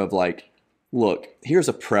posture of like, look, here's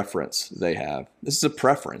a preference they have. This is a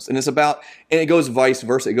preference. And it goes vice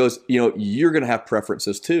versa. It goes, you're going to have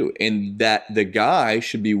preferences too. And that the guy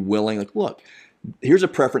should be willing, like, look, here's a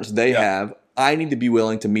preference they have. I need to be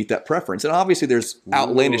willing to meet that preference. And obviously there's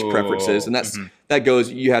outlandish preferences, and that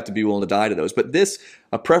goes, you have to be willing to die to those. But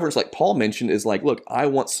a preference like Paul mentioned is like, look, I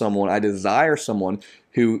desire someone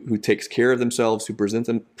who takes care of themselves, who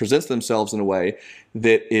presents themselves in a way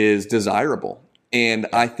that is desirable. And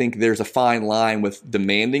I think there's a fine line with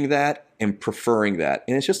demanding that and preferring that.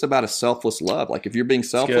 And it's just about a selfless love. Like, if you're being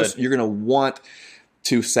selfless, you're going to want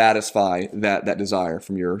to satisfy that desire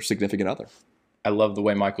from your significant other. I love the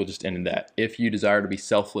way Michael just ended that. If you desire to be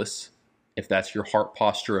selfless, if that's your heart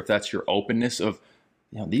posture, if that's your openness of,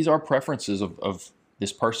 these are preferences of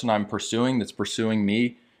this person I'm pursuing that's pursuing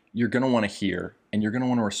me, you're going to want to hear and you're going to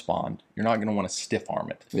want to respond. You're not going to want to stiff arm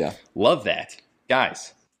it. Yeah. Love that.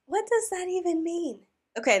 Guys. What does that even mean?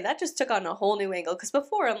 Okay, that just took on a whole new angle, because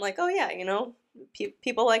before I'm like, oh yeah,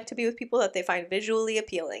 people like to be with people that they find visually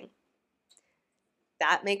appealing.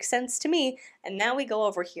 That makes sense to me. And now we go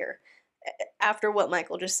over here after what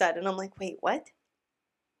Michael just said, and I'm like, wait, what?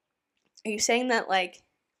 Are you saying that, like,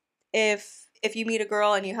 if you meet a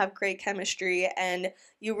girl and you have great chemistry and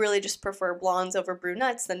you really just prefer blondes over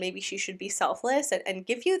brunettes, then maybe she should be selfless and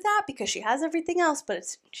give you that because she has everything else, but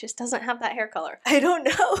it just doesn't have that hair color? I don't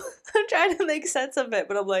know. I'm trying to make sense of it,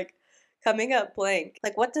 but I'm like, coming up blank.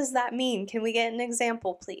 Like, what does that mean? Can we get an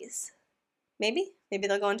example, please? Maybe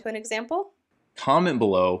they'll go into an example? Comment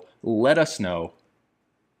below. Let us know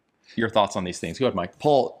your thoughts on these things. Go ahead, Mike.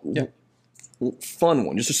 Paul, fun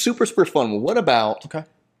one. Just a super, super fun one. What about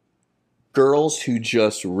girls who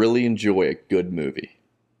just really enjoy a good movie?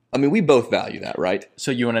 I mean, we both value that, right? So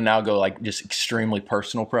you want to now go like just extremely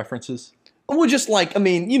personal preferences? Well, just like, I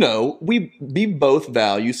mean, we both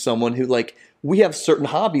value someone who, like, we have certain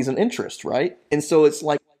hobbies and interests, right? And so it's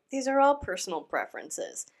like, these are all personal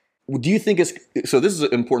preferences. Do you think so this is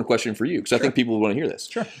an important question for you, because I think people would want to hear this.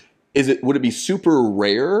 Sure. Would it be super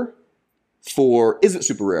rare is it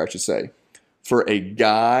super rare, I should say, for a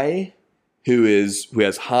guy who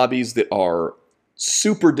has hobbies that are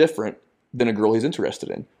super different than a girl he's interested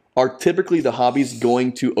in? Are typically the hobbies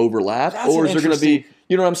going to overlap? Or is there going to be,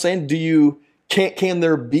 you know what I'm saying? Can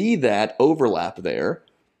there be that overlap there?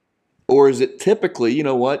 Or is it typically,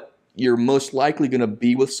 you're most likely going to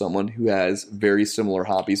be with someone who has very similar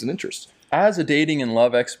hobbies and interests? As a dating and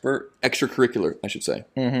love expert. Extracurricular, I should say.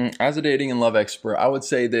 As a dating and love expert, I would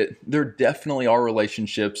say that there definitely are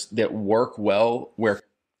relationships that work well where...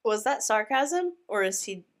 Was that sarcasm? Or is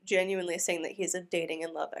he genuinely saying that he's a dating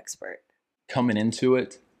and love expert? Coming into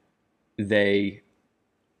it, they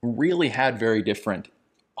really had very different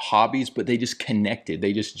hobbies, but they just connected.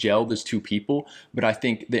 They just gelled as two people. But I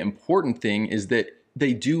think the important thing is that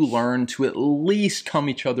they do learn to at least come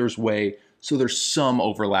each other's way, so there's some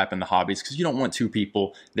overlap in the hobbies, because you don't want two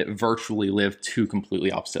people that virtually live two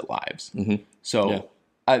completely opposite lives. So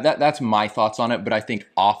that's my thoughts on it, but I think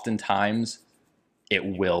oftentimes it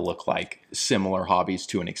will look like similar hobbies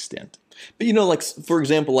to an extent. But like, for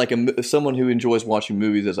example, like someone who enjoys watching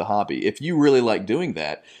movies as a hobby, if you really like doing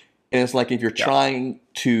that, and it's like if you're trying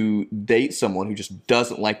to date someone who just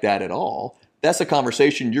doesn't like that at all, that's a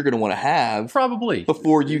conversation you're going to want to have probably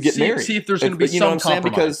before you get married. See if there's going to be some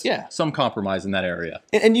compromise. Because, some compromise in that area.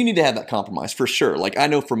 And you need to have that compromise for sure. Like, I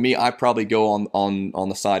know for me, I probably go on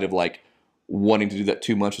the side of like wanting to do that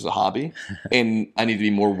too much as a hobby, and I need to be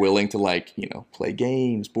more willing to, like, you know, play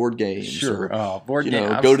games, board games, sure, board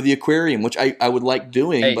games, go to the aquarium, which I would like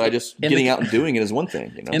doing, but getting out and doing it is one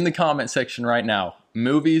thing. You know? In the comment section right now,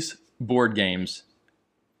 movies, board games,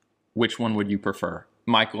 which one would you prefer?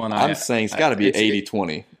 Michael and I'm saying it's got to be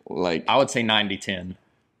 80-20. Like, I would say 90-10.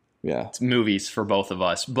 Yeah, it's movies for both of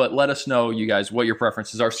us. But let us know, you guys, what your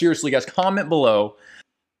preferences are. Seriously, guys, comment below.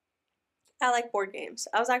 I like board games.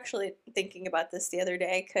 I was actually thinking about this the other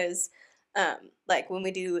day because, like, when we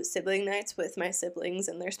do sibling nights with my siblings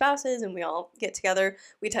and their spouses and we all get together,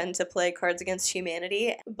 we tend to play Cards Against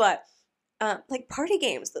Humanity. But, like, party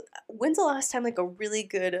games, when's the last time, like, a really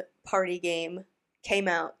good party game came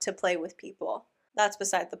out to play with people? That's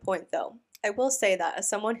beside the point, though. I will say that as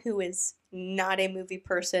someone who is not a movie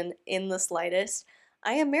person in the slightest,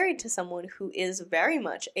 I am married to someone who is very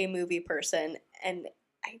much a movie person, and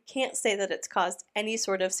I can't say that it's caused any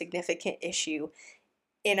sort of significant issue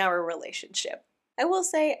in our relationship. I will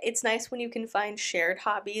say it's nice when you can find shared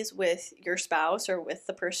hobbies with your spouse or with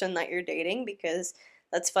the person that you're dating, because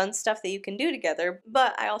that's fun stuff that you can do together.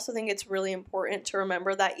 But I also think it's really important to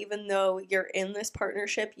remember that even though you're in this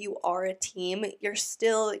partnership, you are a team, you're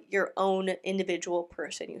still your own individual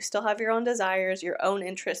person. You still have your own desires, your own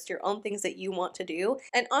interests, your own things that you want to do.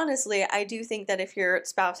 And honestly, I do think that if your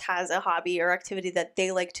spouse has a hobby or activity that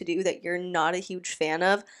they like to do that you're not a huge fan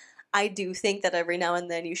of, I do think that every now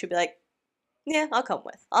and then you should be like, yeah, I'll come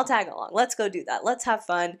with. I'll tag along. Let's go do that. Let's have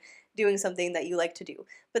fun doing something that you like to do.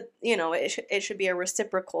 But, you know, it should be a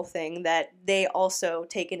reciprocal thing, that they also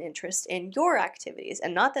take an interest in your activities,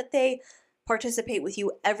 and not that they participate with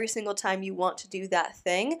you every single time you want to do that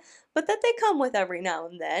thing, but that they come with every now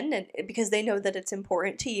and then, and because they know that it's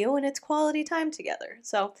important to you and it's quality time together.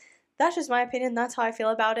 So that's just my opinion. That's how I feel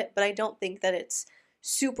about it. But I don't think that it's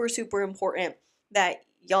super, super important that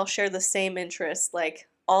y'all share the same interests, like,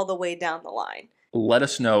 all the way down the line. Let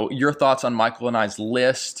us know your thoughts on Michael and I's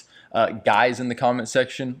list. Guys, in the comment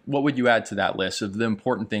section, what would you add to that list of the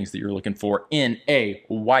important things that you're looking for in a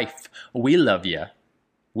wife? We love you.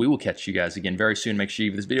 We will catch you guys again very soon. Make sure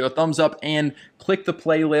you give this video a thumbs up and click the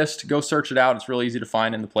playlist. Go search it out. It's really easy to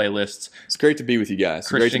find in the playlists. It's great to be with you guys.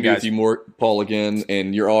 Great to be with you more, Paul, again.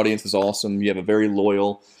 And your audience is awesome. You have a very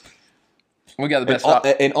loyal, we got the best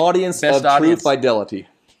an audience of true fidelity.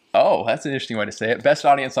 Oh, that's an interesting way to say it. Best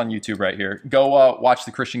audience on YouTube right here. Go watch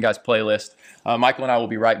the Christian Guys playlist. Michael and I will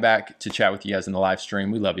be right back to chat with you guys in the live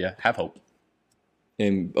stream. We love you. Have hope.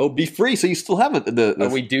 And be free. So you still have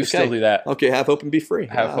it. We do still do that. Okay, have hope and be free.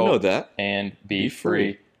 Have hope, I know that. And be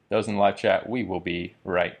free. Those in the live chat, we will be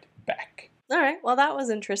right back. All right. Well, that was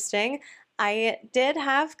interesting. I did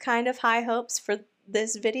have kind of high hopes for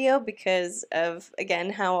this video because of, again,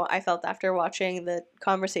 how I felt after watching the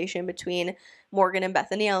conversation between Morgan and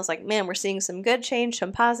Bethany. I was like, man, we're seeing some good change,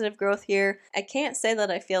 some positive growth here. I can't say that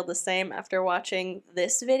I feel the same after watching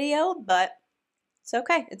this video, but it's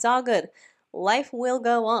okay. It's all good. Life will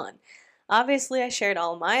go on. Obviously, I shared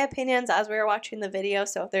all my opinions as we were watching the video,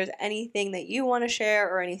 so if there's anything that you want to share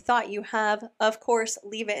or any thought you have, of course,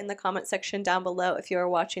 leave it in the comment section down below if you are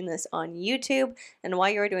watching this on YouTube. And while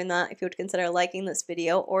you are doing that, if you would consider liking this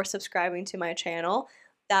video or subscribing to my channel,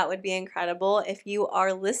 that would be incredible. If you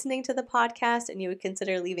are listening to the podcast and you would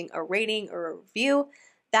consider leaving a rating or a review,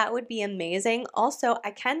 that would be amazing. Also,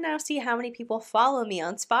 I can now see how many people follow me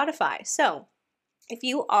on Spotify. So if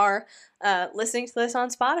you are listening to this on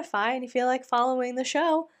Spotify and you feel like following the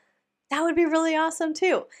show, that would be really awesome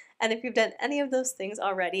too. And if you've done any of those things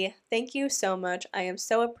already, thank you so much. I am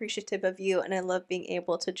so appreciative of you, and I love being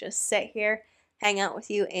able to just sit here, hang out with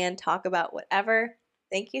you, and talk about whatever.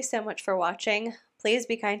 Thank you so much for watching. Please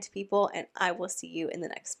be kind to people, and I will see you in the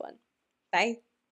next one. Bye.